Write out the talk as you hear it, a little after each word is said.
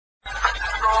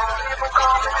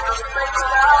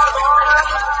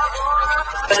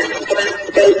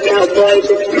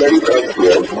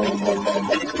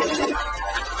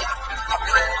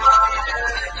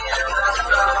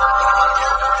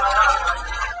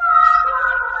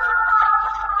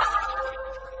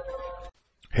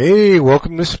Hey,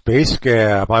 welcome to Space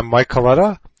Gab. I'm Mike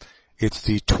Coletta. It's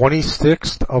the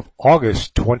 26th of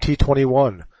August,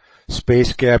 2021.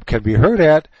 Space Gab can be heard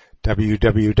at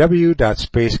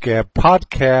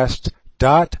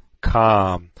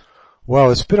www.spacegabpodcast.com.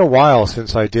 Well, it's been a while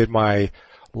since I did my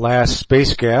last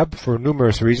Space Gab for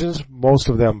numerous reasons, most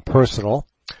of them personal.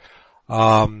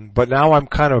 But now I'm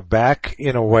kind of back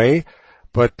in a way.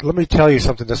 But let me tell you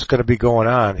something that's going to be going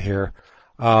on here.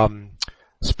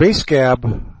 Space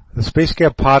Gab, the Space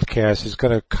Gab podcast is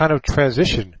going to kind of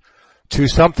transition to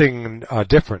something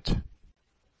different.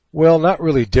 Well, not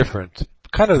really different.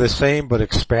 Kind of the same, but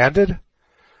expanded.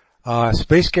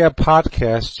 Space Gab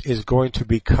podcast is going to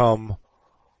become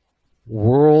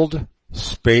World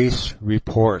Space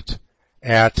Report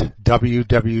at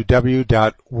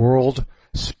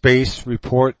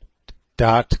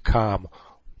www.worldspacereport.com.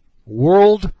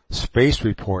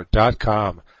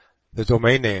 Worldspacereport.com, the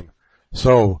domain name.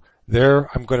 So there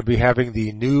I'm going to be having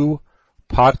the new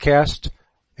podcast,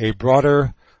 a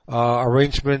broader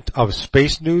arrangement of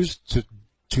space news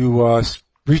to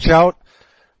reach out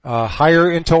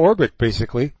higher into orbit,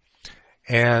 basically.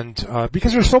 And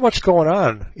because there's so much going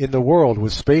on in the world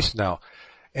with space now.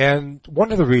 And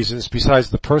one of the reasons, besides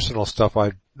the personal stuff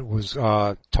I was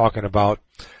talking about,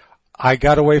 I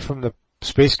got away from the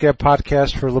Space Gab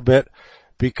podcast for a little bit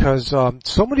because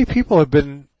so many people have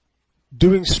been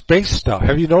doing space stuff.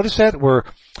 Have you noticed that? Where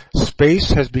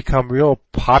space has become real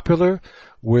popular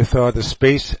with the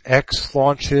SpaceX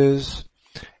launches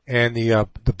and the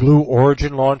Blue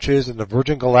Origin launches and the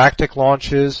Virgin Galactic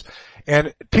launches.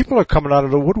 And people are coming out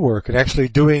of the woodwork and actually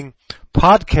doing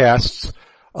podcasts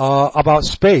about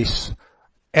space.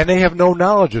 And they have no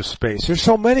knowledge of space. There's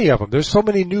so many of them. There's so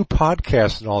many new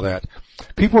podcasts and all that.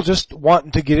 People just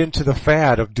wanting to get into the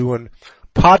fad of doing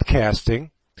podcasting.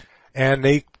 And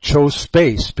they chose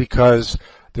space because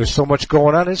there's so much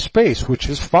going on in space, which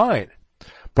is fine.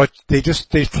 But they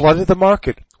flooded the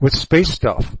market with space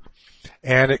stuff.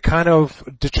 And it kind of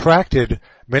detracted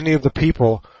many of the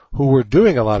people who were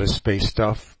doing a lot of space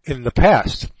stuff in the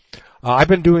past. I've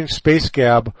been doing Space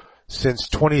Gab since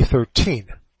 2013,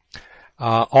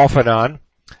 off and on.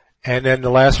 And then the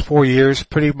last 4 years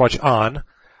pretty much on.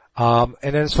 And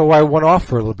then so I went off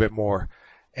for a little bit more.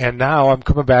 And now I'm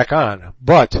coming back on.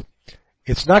 But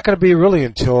it's not going to be really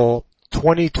until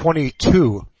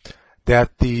 2022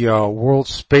 that the World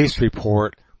Space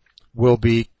Report will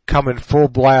be coming full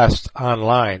blast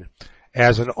online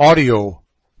as an audio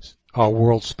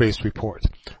World Space Report.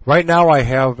 Right now I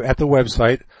have at the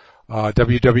website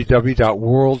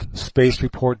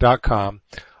www.worldspacereport.com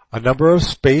a number of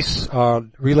space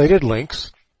related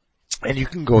links, and you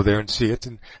can go there and see it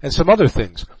and some other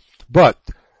things. But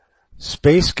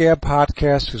Space Gab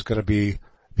podcast is going to be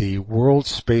the World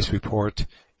Space Report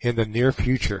in the near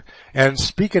future. And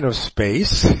speaking of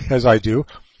space, as I do,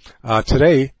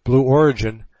 today Blue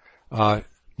Origin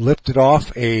lifted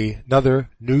off another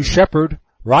New Shepard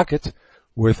rocket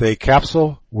with a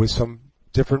capsule with some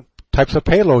different types of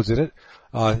payloads in it,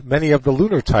 many of the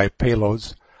lunar type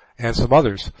payloads and some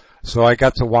others. So I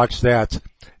got to watch that.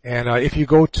 And if you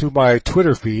go to my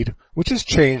Twitter feed, which has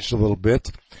changed a little bit,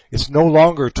 it's no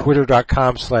longer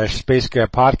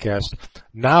twitter.com/spacegabpodcast.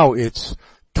 Now it's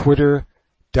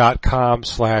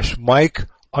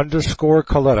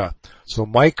twitter.com/Mike_Coletta. So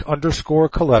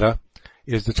Mike_Coletta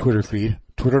is the Twitter feed.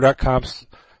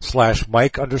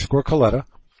 Twitter.com/Mike_Coletta.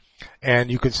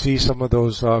 And you can see some of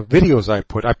those videos I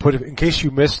put. In case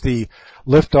you missed the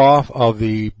liftoff of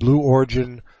the Blue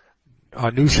Origin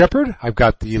New Shepard, I've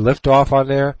got the liftoff on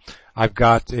there. I've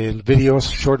got a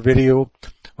short video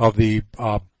of the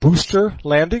booster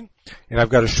landing, and I've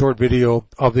got a short video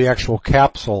of the actual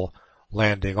capsule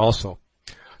landing also.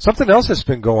 Something else that's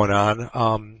been going on,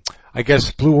 I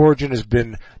guess Blue Origin has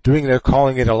been they're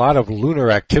calling it a lot of lunar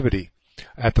activity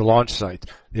at the launch site.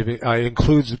 It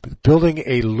includes building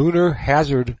a lunar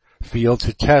hazard field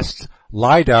to test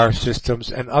LiDAR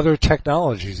systems and other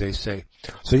technologies, they say.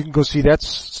 So you can go see that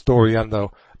story on the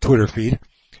Twitter feed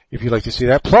if you'd like to see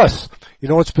that. Plus, you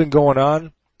know what's been going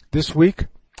on this week?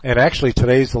 And actually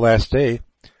today's the last day.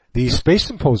 The Space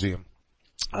Symposium,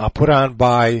 put on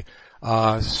by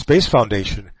Space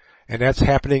Foundation, and that's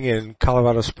happening in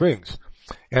Colorado Springs.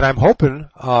 And I'm hoping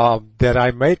that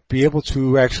I might be able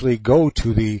to actually go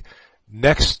to the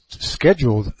next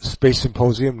scheduled Space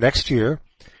Symposium next year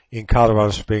in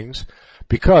Colorado Springs,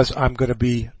 because I'm going to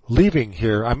be leaving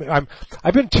here.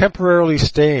 I've been temporarily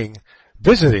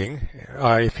visiting,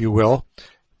 if you will,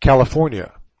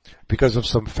 California because of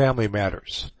some family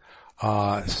matters,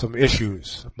 some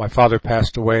issues. My father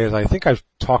passed away, as I think I've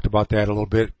talked about that a little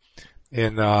bit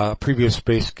in previous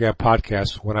Space Gap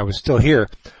podcasts when I was still here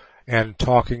and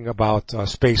talking about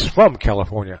space from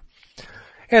California.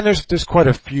 And there's quite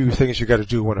a few things you got to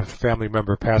do when a family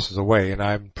member passes away, and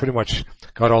I'm pretty much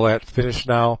got all that finished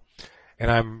now,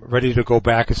 and I'm ready to go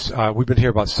back. We've been here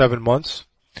about 7 months,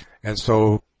 and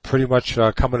so pretty much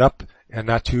coming up and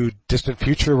not too distant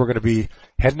future, we're going to be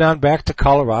heading on back to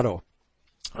Colorado.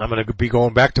 I'm going to be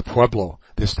going back to Pueblo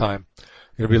this time.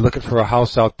 I'm going to be looking for a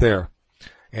house out there,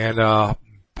 and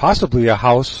possibly a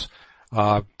house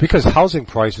because housing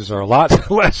prices are a lot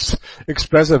less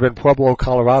expensive in Pueblo,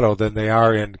 Colorado than they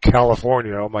are in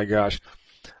California. Oh my gosh.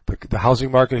 The housing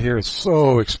market here is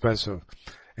so expensive,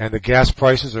 and the gas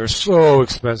prices are so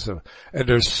expensive, and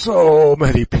there's so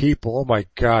many people. Oh my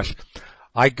gosh.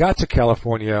 I got to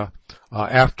California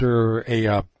after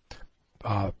a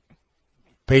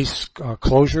base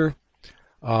closure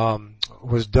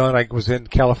was done. I was in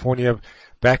California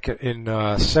back in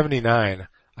 79.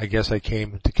 I guess I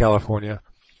came to California,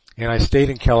 and I stayed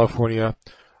in California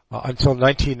until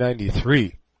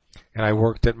 1993. And I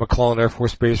worked at McClellan Air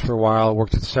Force Base for a while,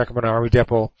 worked at the Sacramento Army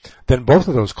Depot. Then both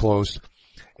of those closed,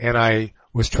 and I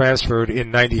was transferred in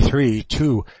 93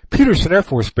 to Peterson Air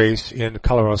Force Base in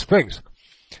Colorado Springs.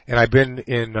 And I've been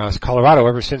in Colorado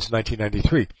ever since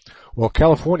 1993. Well,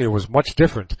 California was much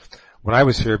different when I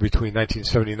was here between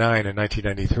 1979 and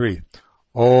 1993.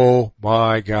 Oh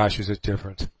my gosh, is it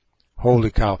different.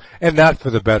 Holy cow. And not for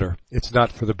the better. It's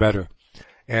not for the better.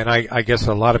 And I guess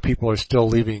a lot of people are still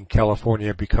leaving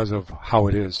California because of how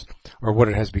it is, or what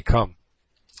it has become.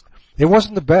 It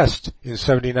wasn't the best in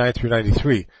 79 through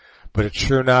 93, but it's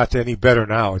sure not any better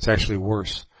now. It's actually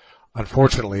worse,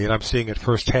 unfortunately, and I'm seeing it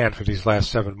firsthand for these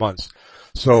last 7 months.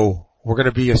 So we're going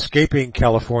to be escaping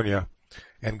California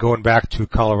and going back to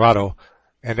Colorado,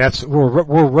 and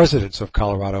we're residents of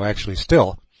Colorado actually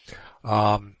still.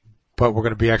 But we're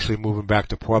going to be actually moving back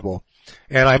to Pueblo.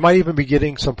 And I might even be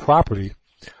getting some property,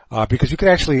 because you can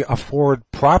actually afford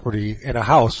property in a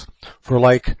house for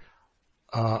like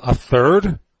a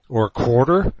third or a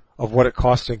quarter of what it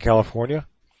costs in California.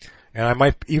 And I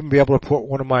might even be able to put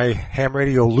one of my ham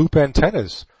radio loop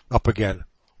antennas up again.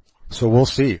 So we'll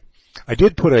see. I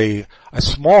did put a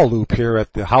small loop here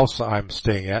at the house I'm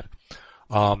staying at.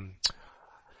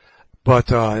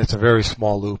 But it's a very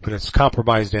small loop, and it's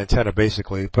compromised antenna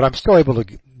basically. But I'm still able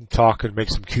to talk and make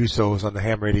some QSOs on the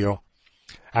ham radio.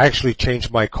 I actually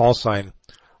changed my call sign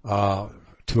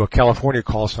to a California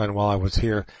call sign while I was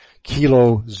here.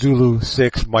 Kilo Zulu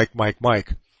 6 Mike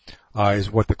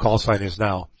is what the call sign is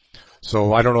now.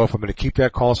 So I don't know if I'm going to keep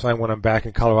that call sign when I'm back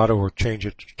in Colorado or change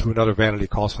it to another vanity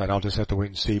call sign. I'll just have to wait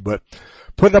and see. But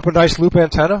putting up a nice loop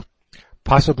antenna,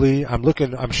 possibly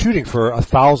I'm shooting for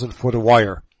 1,000 foot of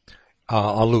wire.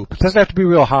 A loop. It doesn't have to be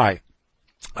real high.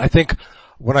 I think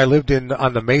when I lived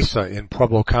on the Mesa in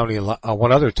Pueblo County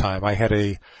one other time, I had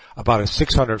about a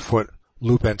 600 foot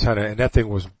loop antenna, and that thing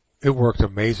worked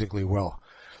amazingly well.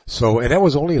 So, and that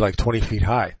was only like 20 feet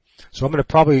high. So I'm going to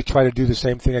probably try to do the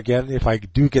same thing again if I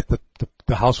do get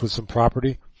the house with some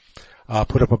property.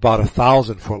 Put up about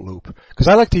 1,000 foot loop, because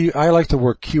I like to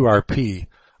work QRP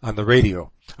on the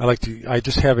radio. I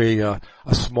just have a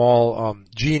small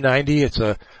G90. It's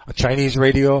a Chinese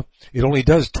radio. It only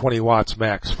does 20 watts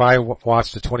max, 5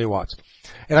 watts to 20 watts.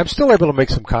 And I'm still able to make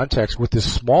some contacts with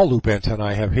this small loop antenna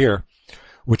I have here,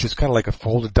 which is kind of like a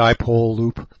folded dipole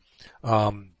loop.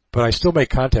 But I still make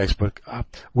contacts, but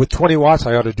with 20 watts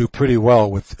I ought to do pretty well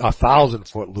with 1,000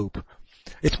 foot loop.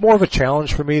 It's more of a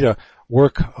challenge for me to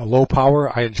work a low power.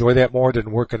 I enjoy that more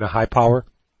than working a high power.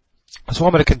 So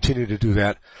I'm going to continue to do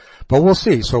that. But we'll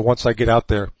see. So once I get out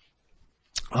there,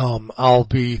 I'll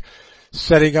be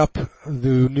setting up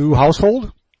the new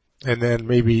household, and then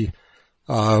maybe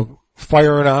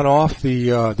firing off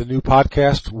the new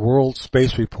podcast, World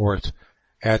Space Report,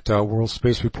 at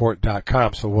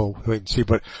worldspacereport.com. So we'll wait and see.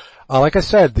 But like I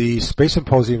said, the Space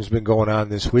Symposium has been going on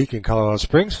this week in Colorado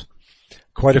Springs.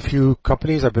 Quite a few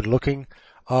companies. I've been looking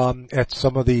at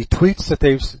some of the tweets that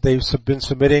they've been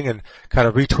submitting and kind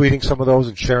of retweeting some of those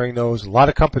and sharing those. A lot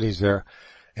of companies there.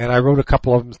 And I wrote a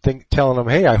couple of them telling them,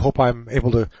 hey, I hope I'm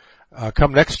able to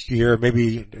come next year,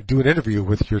 maybe do an interview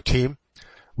with your team,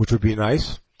 which would be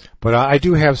nice. But I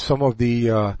do have some of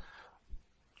the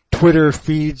Twitter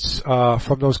feeds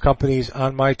from those companies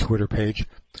on my Twitter page.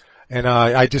 And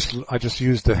I just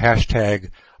used the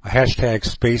hashtag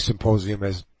Space Symposium,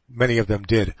 as many of them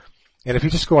did. And if you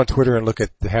just go on Twitter and look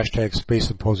at the hashtag Space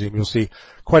Symposium, you'll see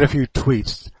quite a few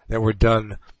tweets that were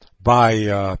done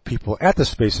by people at the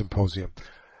Space Symposium.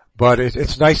 But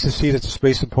it's nice to see that the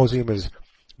Space Symposium is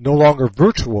no longer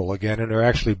virtual again, and they're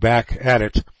actually back at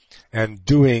it and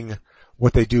doing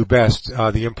what they do best,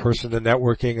 the in-person, the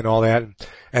networking and all that.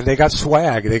 And they got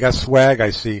swag. They got swag, I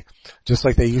see, just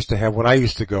like they used to have when I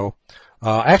used to go.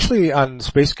 Actually, on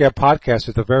Space Gab Podcast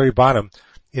at the very bottom,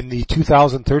 in the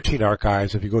 2013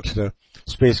 archives, if you go to the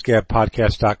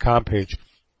spacegabpodcast.com page,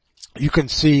 you can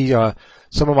see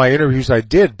some of my interviews I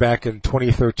did back in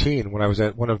 2013 when I was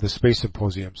at one of the Space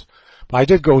Symposiums. I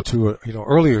did go to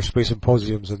earlier Space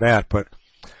Symposiums than that, but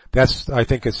I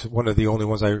think it's one of the only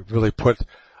ones I really put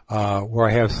where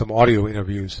I have some audio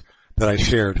interviews that I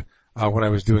shared when I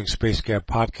was doing Space Gab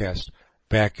Podcast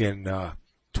back in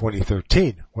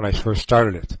 2013 when I first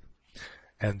started it,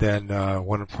 and then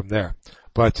went from there.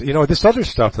 But this other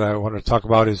stuff that I want to talk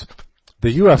about is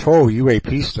the UFO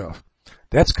UAP stuff.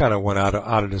 That's kind of went out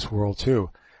of this world too.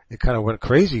 It kind of went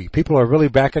crazy. People are really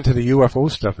back into the UFO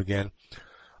stuff again.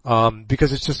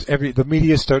 Because it's just the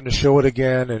media is starting to show it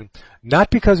again, and not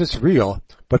because it's real,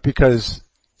 but because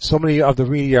so many of the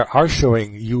media are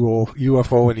showing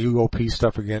UFO and UOP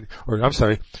stuff again, or I'm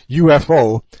sorry,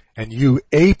 UFO and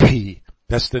UAP.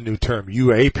 That's the new term,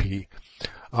 UAP.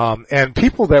 And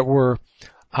people that were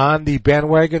on the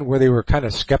bandwagon where they were kind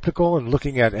of skeptical and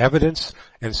looking at evidence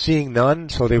and seeing none,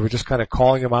 so they were just kind of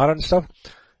calling them out on stuff.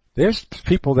 There's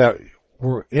people that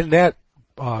were in that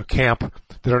camp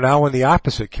that are now in the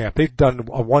opposite camp. They've done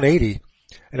a 180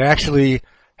 and actually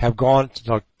have gone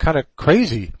kind of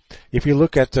crazy. If you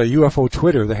look at UFO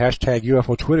Twitter, the hashtag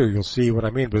UFO Twitter, you'll see what I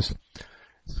mean. But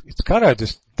it's kind of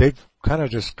just, they've kind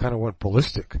of went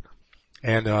ballistic.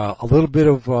 And a little bit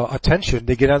of attention,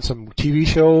 they get on some TV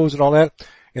shows and all that,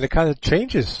 and it kind of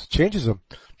changes them,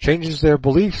 changes their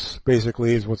beliefs,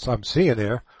 basically, is what I'm seeing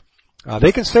there.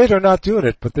 They can say they're not doing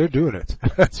it, but they're doing it.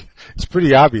 It's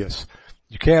pretty obvious.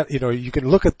 You can't, you can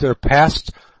look at their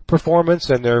past performance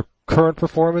and their current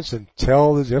performance and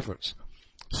tell the difference.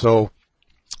 So,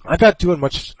 I'm not doing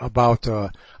much about,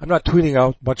 I'm not tweeting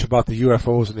out much about the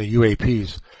UFOs and the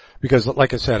UAPs, because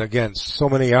like I said, again, so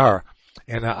many are.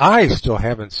 And I still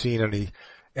haven't seen any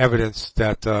evidence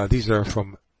that, these are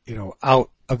from, out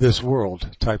of this world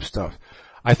type stuff.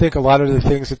 I think a lot of the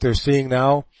things that they're seeing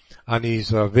now on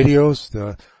these, videos,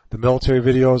 the military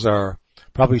videos are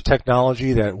probably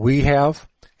technology that we have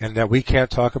and that we can't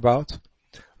talk about.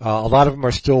 A lot of them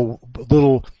are still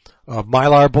little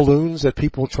mylar balloons that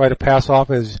people try to pass off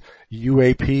as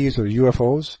UAPs or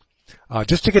UFOs,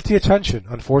 just to get the attention.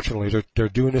 Unfortunately, they're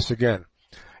doing this again.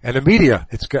 And the media,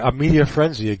 it's a media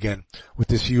frenzy again with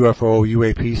this UFO,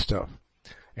 UAP stuff.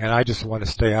 And I just want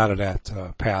to stay out of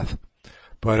that path.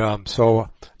 But so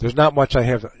there's not much I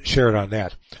have shared on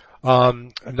that.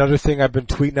 Another thing I've been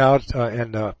tweeting out,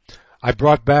 and I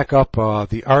brought back up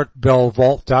the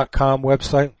artbellvault.com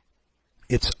website.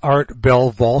 It's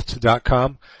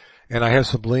artbellvault.com, and I have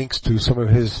some links to some of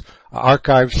his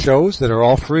archived shows that are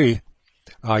all free.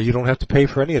 You don't have to pay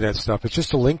for any of that stuff. It's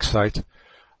just a link site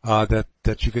that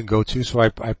you can go to. So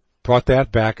I brought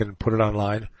that back and put it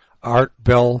online.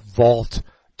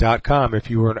 artbellvault.com. If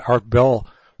you were an Art Bell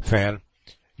fan,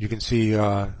 you can see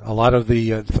a lot of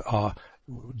the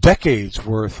decades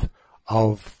worth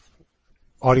of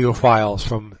audio files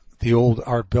from the old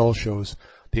Art Bell shows,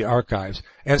 the archives,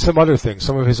 and some other things.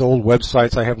 Some of his old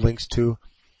websites I have links to,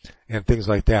 and things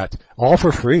like that. All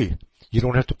for free. You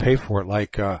don't have to pay for it.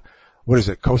 Like, what is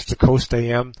it? Coast to Coast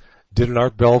AM did an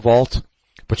Art Bell Vault,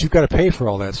 but you've got to pay for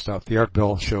all that stuff. The Art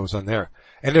Bell shows on there,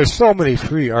 and there's so many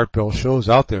free Art Bell shows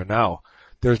out there now.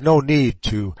 There's no need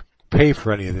to pay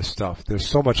for any of this stuff. There's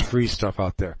so much free stuff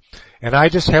out there, and I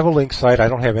just have a link site. I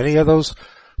don't have any of those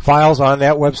files on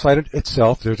that website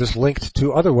itself. They're just linked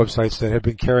to other websites that have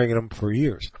been carrying them for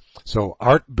years. So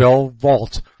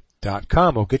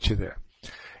artbellvault.com will get you there.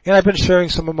 And I've been sharing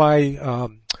some of my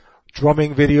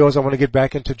drumming videos. I want to get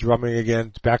back into drumming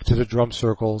again, back to the drum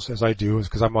circles as I do,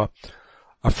 because I'm a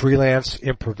freelance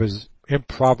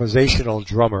improvisational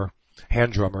drummer,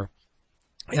 hand drummer,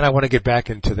 and I want to get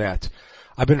back into that.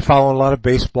 I've been following a lot of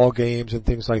baseball games and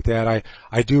things like that.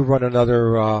 I do run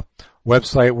another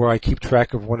website where I keep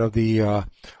track of one of the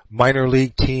minor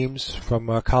league teams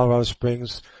from Colorado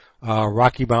Springs,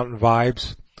 Rocky Mountain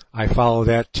Vibes. I follow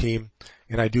that team,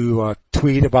 and I do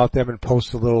tweet about them and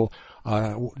post a little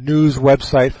news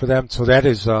website for them. So that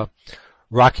is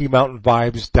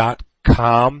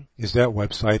RockyMountainVibes.com is that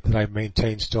website that I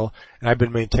maintain still, and I've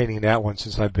been maintaining that one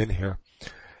since I've been here.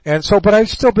 And so, but I've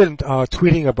still been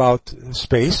tweeting about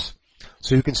space,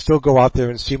 so you can still go out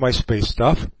there and see my space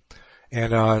stuff.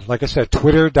 And like I said,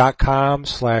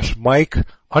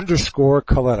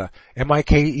 twitter.com/Mike_Coletta.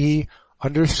 MIKE_COLETTA.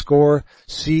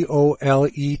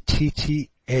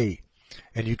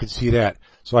 And you can see that.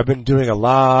 So I've been doing a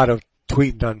lot of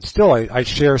tweeting on, still I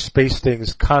share space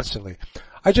things constantly.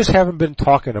 I just haven't been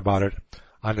talking about it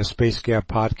on the Space Gab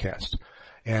podcast.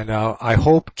 And I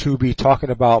hope to be talking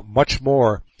about much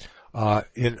more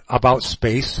about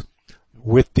space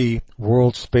with the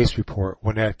World Space Report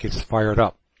when that gets fired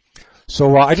up.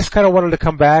 So I just kind of wanted to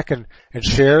come back and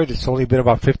share. It's only been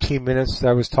about 15 minutes that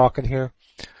I was talking here.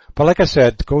 But like I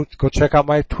said, go check out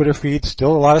my Twitter feed.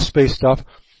 Still a lot of space stuff.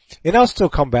 And I'll still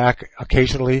come back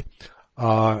occasionally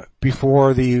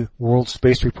before the World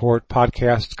Space Report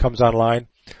podcast comes online,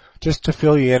 just to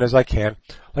fill you in as I can.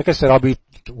 Like I said,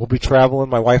 we'll be traveling,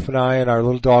 my wife and I and our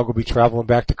little dog will be traveling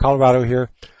back to Colorado here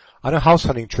on a house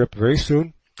hunting trip very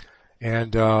soon.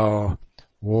 And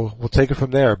we'll take it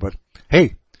from there. But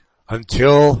hey,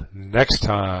 until next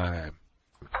time.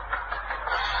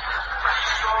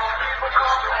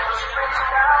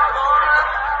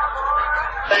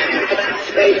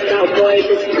 Space Cowboys.